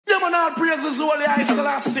and all praises holy I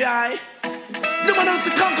Selassie I. The man else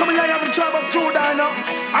come coming here have a tribe of Judah now.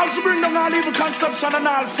 I was to bring down all evil conception and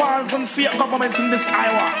all false and fake government in this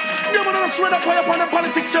Iowa. The man else read up upon the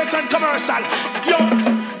politics, church and commercial. Yo,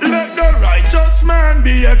 let the righteous man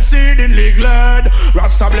be exceedingly glad.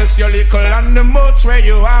 Rasta bless your little and the much where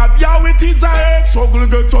you have. Yo, it is a head struggle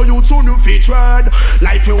get to you to new featured.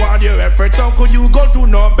 Life you want your efforts, how could you go to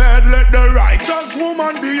no bed? Let the righteous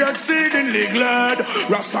woman be exceedingly glad.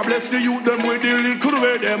 Rasta bless the youth them with the little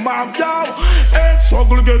where them have. Yo, head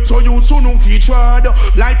struggle get to you to new featured.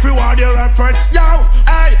 Life you want your efforts. Yo,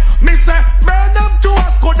 hey, me say burn them to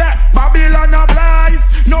us go there. Babylon a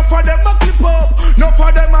blaze. No for them a clip up, no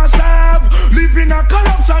for them a serve. Live in a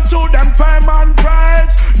corruption to them fame and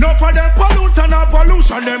praise. No for them pollute and a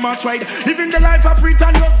pollution them a trade. Even the life of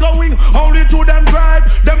return was going only to them grave.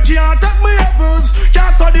 Them can't take me heavens,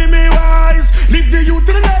 can't study me wise. Leave the youth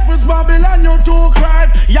to the levels, Babylon you too cry.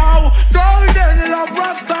 Yo, golden love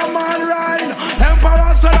Rasta man reign.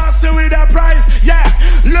 Emperor Selassie with a price. Yeah,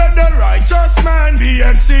 let the righteous man be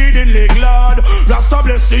exceedingly glad. Rasta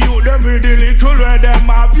bless the youth them with the little where them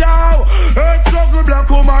have. Yo, earth struggle black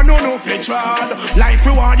woman no fit trod. Life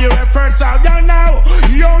you want your efforts out there now.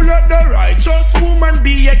 Yo, let the righteous woman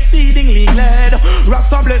be exceedingly glad.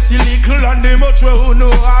 Rasta bless the little and the much who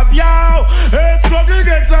know have. Yo, earth struggle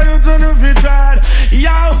get to you to no fit trod.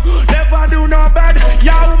 Yo, never do no bad.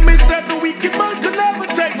 Yo, me said the wicked man can never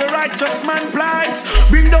take the righteous man place.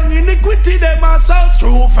 Bring down iniquity them ourselves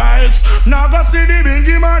through face. Now go see the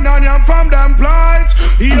biggie man and you from them plight.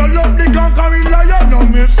 You love the conquering lion, no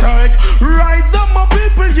mistake. Rise up my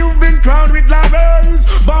people, you've been crowned with laurels.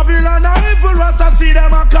 Babylon are evil, Rasta see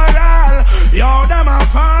them a corral. Yo, them a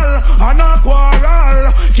fall, and a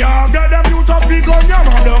quarrel. Can't get them you to figure on your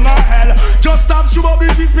man down a hell. Just stop sugar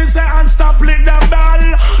business, me say, and stop lick them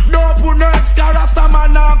bell. Don't put no extra Rasta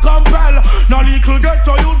man now compel. Now little get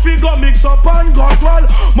to you figure mix up and got well.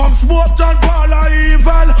 Mom spoke John Paul are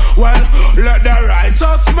evil. Well, let the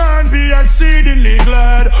righteous man be exceedingly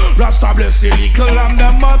glad. Rasta bless the little and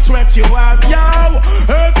the much sweat you have. Yo,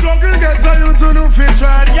 earth struggle get to you to no fit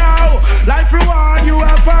red. Yo, life reward you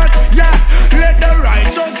have heart. Yeah, let the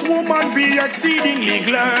righteous woman be exceedingly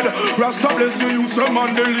glad. Rasta bless the youth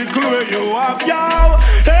and the little where you have.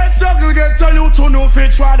 Yo, earth struggle get to you to no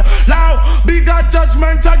fit red. Now, bigger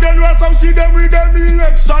judgment again. Rasta see them with them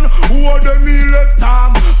election. Who are them elect?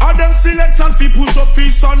 Are them selections fi push up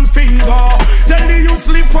his on finger. Tell the youth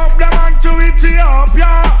slip up them hand to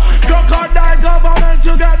Ethiopia. Crocodile government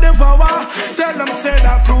you get the power. Tell them say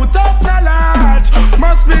the fruit of the land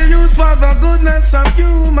must be used for the goodness of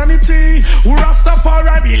humanity.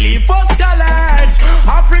 Rastafari believe for scholars.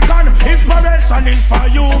 African inspiration is for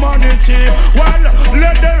humanity. Well,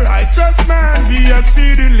 let the righteous man be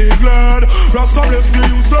exceedingly glad. Rasta bless the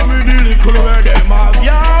youth so with the little where them have.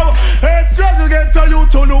 Yo, it's struggle get to you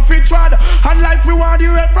to no fit trad. And life reward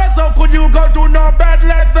you efforts, how could you go to no bed?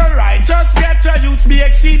 Let the righteous get to youth be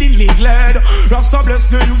exceedingly glad. Rasta bless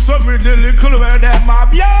the youth so with the little where them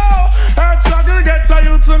have. Yo, it's struggle get to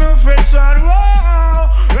you to no fit trad.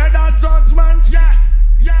 Whoa, red judgment, yeah.